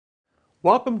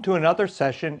Welcome to another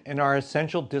session in our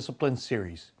Essential Disciplines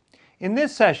series. In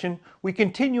this session, we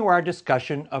continue our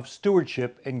discussion of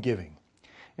stewardship and giving.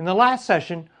 In the last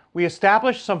session, we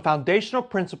established some foundational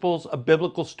principles of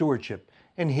biblical stewardship,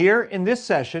 and here in this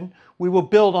session, we will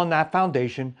build on that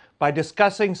foundation by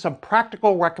discussing some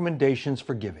practical recommendations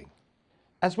for giving.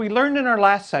 As we learned in our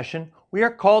last session, we are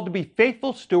called to be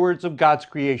faithful stewards of God's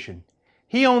creation.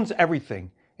 He owns everything,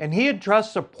 and He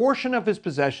entrusts a portion of His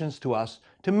possessions to us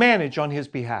to manage on His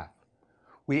behalf.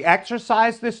 We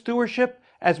exercise this stewardship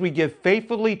as we give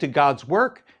faithfully to God's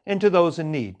work and to those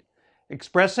in need,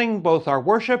 expressing both our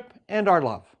worship and our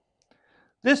love.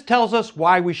 This tells us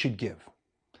why we should give.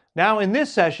 Now, in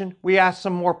this session, we ask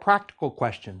some more practical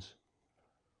questions.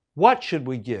 What should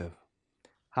we give?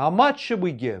 How much should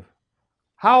we give?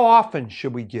 How often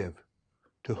should we give?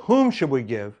 To whom should we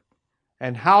give?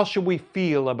 And how should we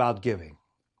feel about giving?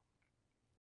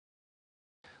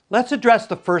 Let's address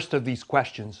the first of these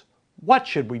questions. What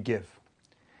should we give?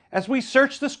 As we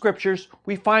search the scriptures,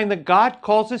 we find that God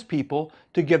calls His people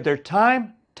to give their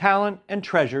time, talent, and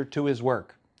treasure to His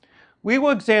work. We will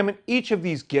examine each of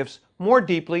these gifts more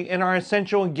deeply in our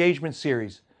Essential Engagement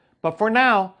series, but for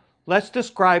now, let's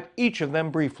describe each of them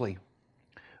briefly.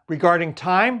 Regarding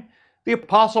time, the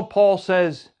Apostle Paul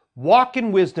says, "Walk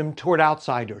in wisdom toward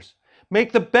outsiders.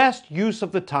 Make the best use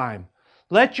of the time.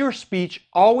 Let your speech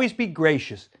always be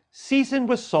gracious, seasoned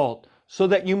with salt, so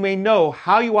that you may know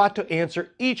how you ought to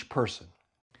answer each person."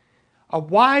 A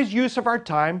wise use of our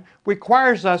time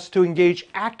requires us to engage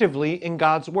actively in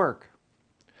God's work.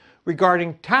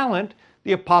 Regarding talent,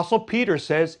 the Apostle Peter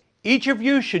says, "Each of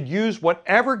you should use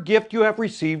whatever gift you have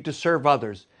received to serve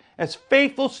others, as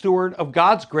faithful steward of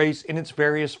God's grace in its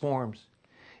various forms.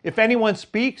 If anyone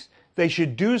speaks, they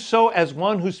should do so as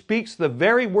one who speaks the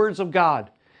very words of God.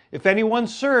 If anyone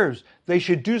serves, they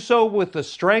should do so with the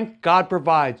strength God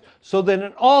provides, so that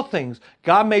in all things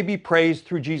God may be praised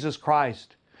through Jesus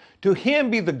Christ. To Him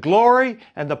be the glory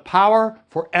and the power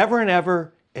forever and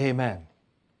ever. Amen."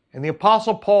 And the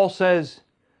Apostle Paul says,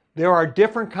 "There are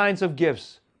different kinds of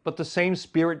gifts, but the same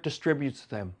Spirit distributes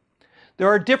them. There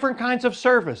are different kinds of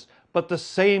service, but the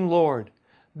same Lord.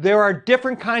 There are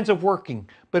different kinds of working,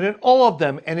 but in all of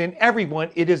them and in everyone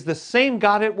it is the same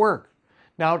God at work.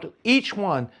 Now to each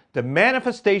one, the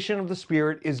manifestation of the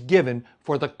Spirit is given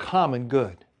for the common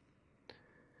good."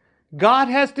 God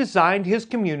has designed His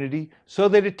community so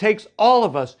that it takes all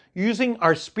of us using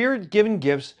our Spirit-given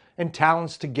gifts and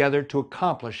talents together to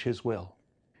accomplish His will.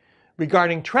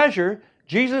 Regarding treasure,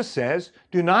 Jesus says,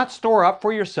 "Do not store up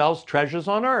for yourselves treasures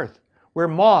on earth, where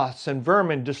moths and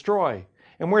vermin destroy,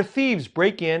 and where thieves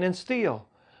break in and steal.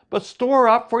 But store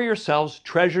up for yourselves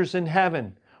treasures in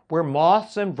heaven, where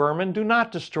moths and vermin do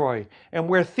not destroy, and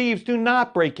where thieves do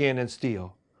not break in and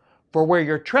steal. For where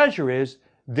your treasure is,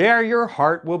 there your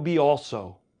heart will be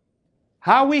also."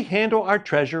 How we handle our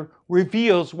treasure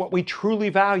reveals what we truly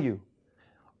value.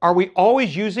 Are we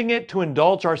always using it to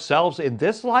indulge ourselves in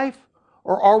this life,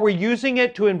 or are we using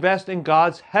it to invest in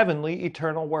God's heavenly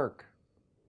eternal work?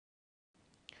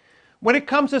 When it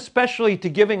comes especially to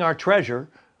giving our treasure,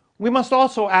 we must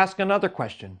also ask another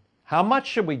question. How much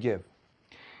should we give?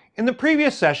 In the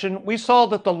previous session, we saw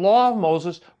that the law of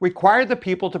Moses required the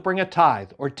people to bring a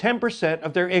tithe, or 10%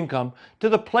 of their income, to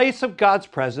the place of God's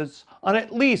presence on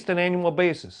at least an annual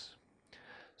basis.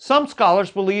 Some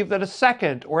scholars believe that a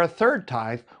second or a third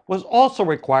tithe was also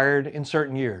required in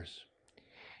certain years.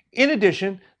 In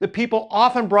addition, the people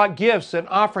often brought gifts and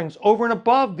offerings over and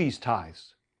above these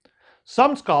tithes.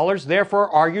 Some scholars therefore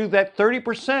argue that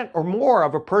 30% or more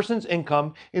of a person's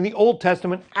income in the Old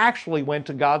Testament actually went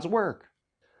to God's work.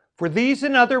 For these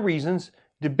and other reasons,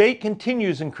 debate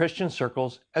continues in Christian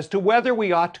circles as to whether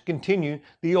we ought to continue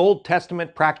the Old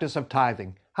Testament practice of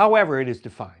tithing, however it is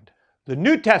defined. The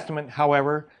New Testament,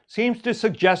 however, seems to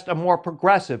suggest a more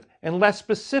progressive and less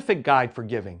specific guide for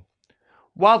giving.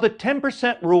 While the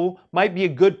 10% rule might be a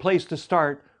good place to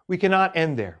start, we cannot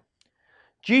end there.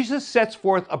 Jesus sets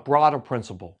forth a broader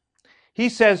principle. He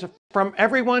says, "From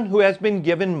everyone who has been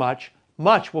given much,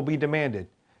 much will be demanded.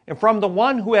 And from the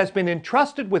one who has been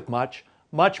entrusted with much,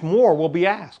 much more will be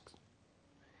asked."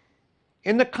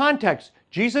 In the context,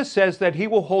 Jesus says that He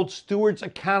will hold stewards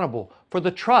accountable for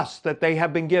the trust that they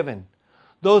have been given.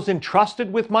 Those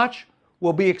entrusted with much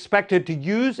will be expected to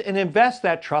use and invest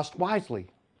that trust wisely.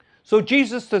 So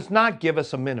Jesus does not give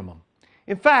us a minimum.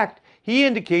 In fact, He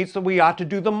indicates that we ought to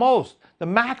do the most, the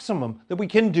maximum that we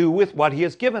can do with what He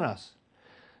has given us.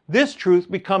 This truth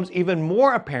becomes even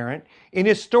more apparent in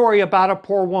His story about a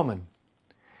poor woman.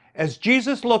 As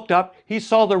Jesus looked up, He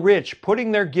saw the rich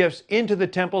putting their gifts into the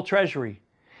temple treasury.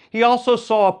 He also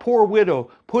saw a poor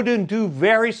widow put in 2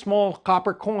 very small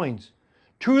copper coins.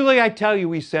 Truly I tell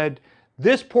you, he said,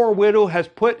 this poor widow has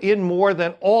put in more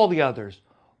than all the others.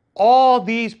 All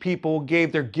these people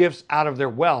gave their gifts out of their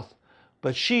wealth,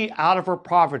 but she, out of her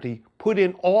poverty, put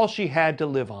in all she had to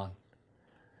live on.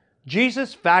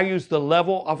 Jesus values the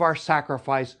level of our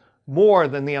sacrifice more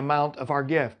than the amount of our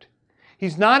gift.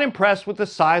 He's not impressed with the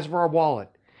size of our wallet.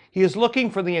 He is looking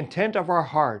for the intent of our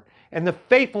heart and the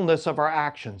faithfulness of our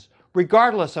actions,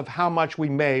 regardless of how much we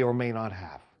may or may not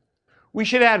have. We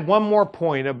should add one more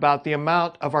point about the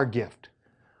amount of our gift.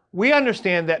 We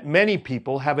understand that many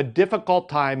people have a difficult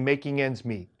time making ends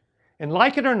meet, and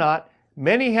like it or not,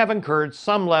 many have incurred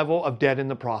some level of debt in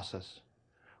the process.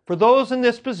 For those in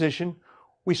this position,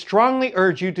 we strongly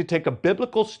urge you to take a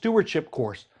biblical stewardship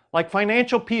course like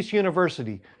Financial Peace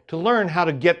University to learn how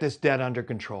to get this debt under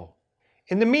control.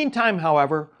 In the meantime,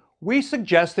 however, we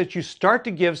suggest that you start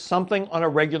to give something on a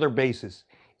regular basis,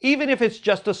 even if it's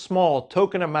just a small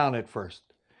token amount at first.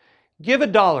 Give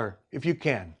 $1 if you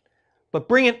can, but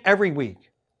bring it every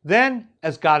week. Then,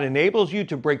 as God enables you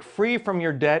to break free from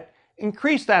your debt,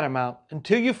 increase that amount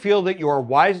until you feel that you are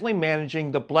wisely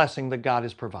managing the blessing that God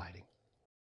is providing.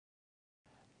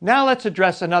 Now let's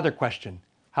address another question.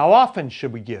 How often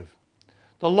should we give?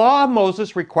 The law of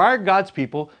Moses required God's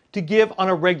people to give on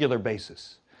a regular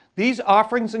basis. These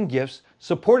offerings and gifts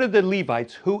supported the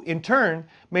Levites, who in turn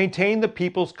maintained the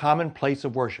people's common place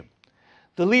of worship.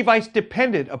 The Levites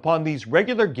depended upon these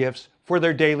regular gifts for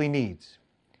their daily needs.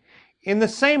 In the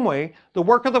same way, the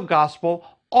work of the gospel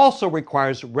also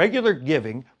requires regular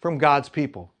giving from God's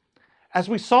people. As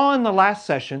we saw in the last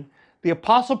session, the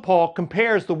Apostle Paul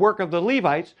compares the work of the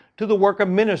Levites to the work of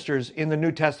ministers in the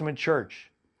New Testament church.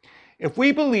 If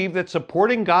we believe that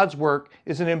supporting God's work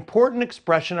is an important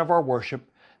expression of our worship,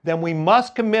 then we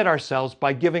must commit ourselves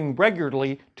by giving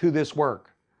regularly to this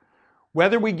work.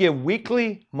 Whether we give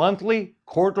weekly, monthly,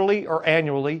 quarterly, or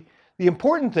annually, the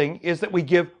important thing is that we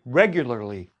give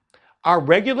regularly. Our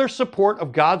regular support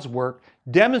of God's work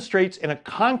demonstrates in a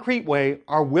concrete way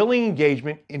our willing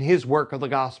engagement in His work of the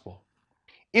gospel.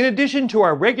 In addition to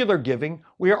our regular giving,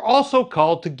 we are also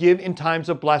called to give in times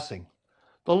of blessing.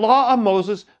 The law of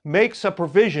Moses makes a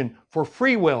provision for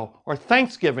free will or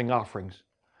thanksgiving offerings.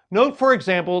 Note, for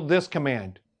example, this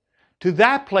command: "To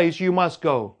that place you must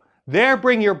go. There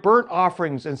bring your burnt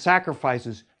offerings and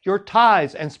sacrifices, your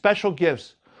tithes and special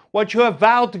gifts, what you have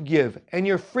vowed to give, and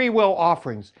your free will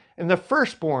offerings, and the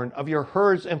firstborn of your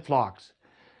herds and flocks.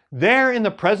 There in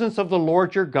the presence of the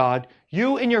Lord your God,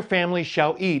 you and your family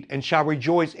shall eat and shall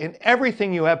rejoice in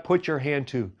everything you have put your hand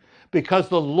to, because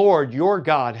the Lord your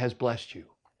God has blessed you."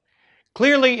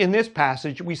 Clearly in this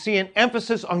passage, we see an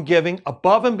emphasis on giving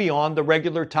above and beyond the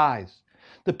regular tithes.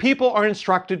 The people are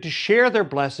instructed to share their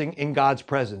blessing in God's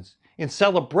presence, in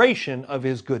celebration of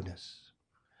His goodness.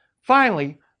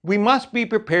 Finally, we must be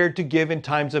prepared to give in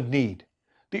times of need.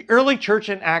 The early church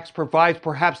in Acts provides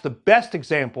perhaps the best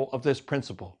example of this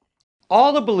principle.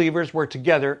 All the believers were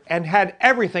together and had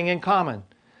everything in common.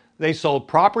 They sold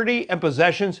property and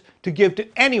possessions to give to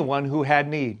anyone who had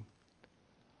need.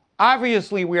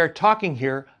 Obviously, we are talking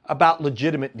here about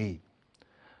legitimate need.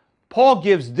 Paul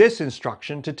gives this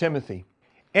instruction to Timothy: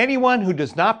 anyone who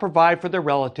does not provide for their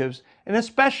relatives, and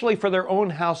especially for their own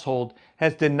household,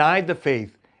 has denied the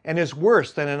faith and is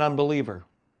worse than an unbeliever.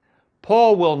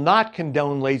 Paul will not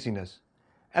condone laziness.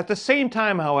 At the same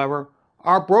time, however,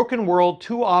 our broken world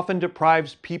too often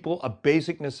deprives people of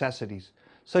basic necessities,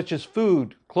 such as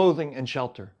food, clothing, and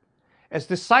shelter. As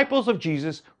disciples of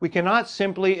Jesus, we cannot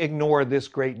simply ignore this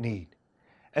great need.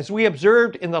 As we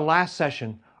observed in the last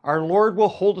session, our Lord will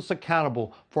hold us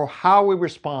accountable for how we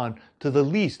respond to the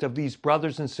least of these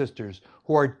brothers and sisters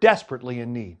who are desperately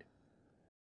in need.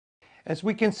 As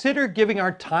we consider giving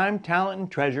our time, talent,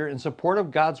 and treasure in support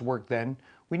of God's work, then,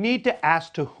 we need to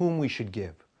ask to whom we should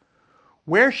give.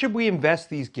 Where should we invest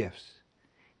these gifts?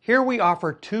 Here we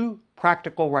offer 2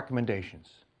 practical recommendations.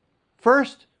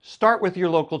 First, start with your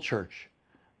local church.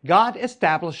 God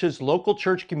establishes local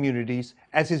church communities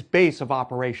as His base of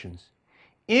operations.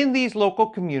 In these local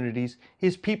communities,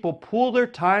 His people pool their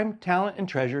time, talent, and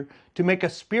treasure to make a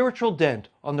spiritual dent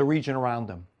on the region around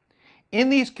them.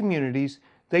 In these communities,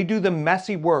 they do the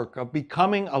messy work of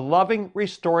becoming a loving,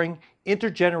 restoring,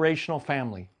 intergenerational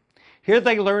family. Here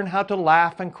they learn how to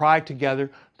laugh and cry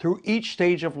together through each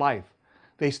stage of life.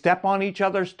 They step on each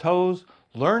other's toes,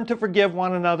 learn to forgive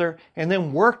one another, and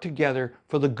then work together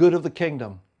for the good of the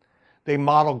kingdom. They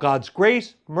model God's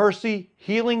grace, mercy,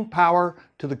 healing power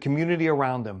to the community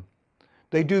around them.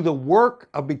 They do the work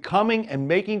of becoming and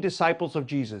making disciples of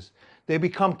Jesus. They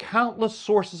become countless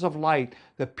sources of light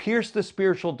that pierce the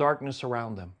spiritual darkness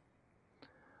around them.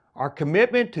 Our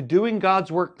commitment to doing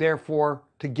God's work, therefore,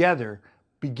 together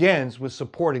begins with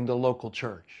supporting the local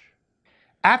church.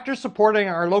 After supporting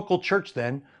our local church,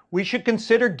 then, we should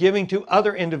consider giving to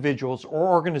other individuals or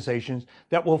organizations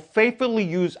that will faithfully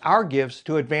use our gifts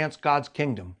to advance God's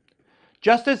kingdom.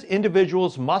 Just as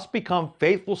individuals must become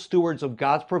faithful stewards of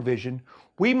God's provision,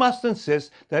 we must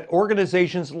insist that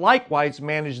organizations likewise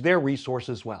manage their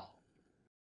resources well.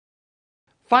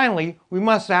 Finally, we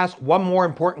must ask one more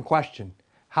important question.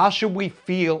 How should we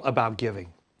feel about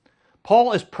giving?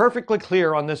 Paul is perfectly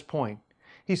clear on this point.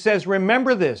 He says,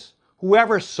 "Remember this,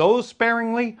 whoever sows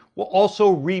sparingly will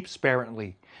also reap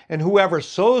sparingly, and whoever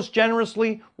sows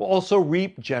generously will also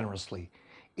reap generously.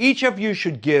 Each of you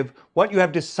should give what you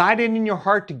have decided in your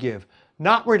heart to give,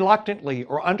 not reluctantly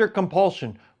or under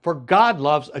compulsion, for God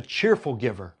loves a cheerful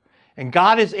giver. And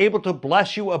God is able to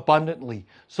bless you abundantly,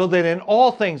 so that in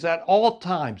all things at all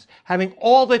times, having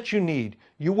all that you need,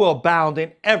 you will abound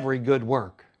in every good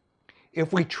work."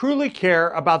 If we truly care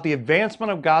about the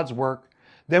advancement of God's work,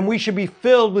 then we should be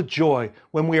filled with joy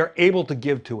when we are able to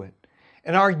give to it.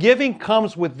 And our giving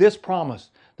comes with this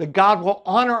promise, that God will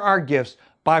honor our gifts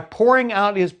by pouring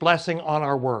out His blessing on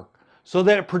our work, so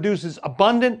that it produces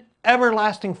abundant,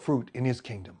 everlasting fruit in His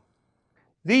kingdom.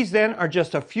 These then are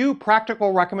just a few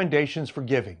practical recommendations for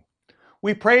giving.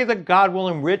 We pray that God will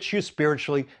enrich you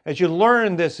spiritually as you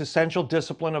learn this essential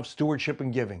discipline of stewardship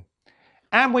and giving.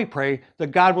 And we pray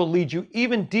that God will lead you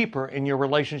even deeper in your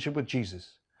relationship with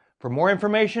Jesus. For more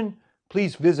information,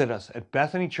 please visit us at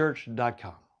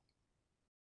bethanychurch.com.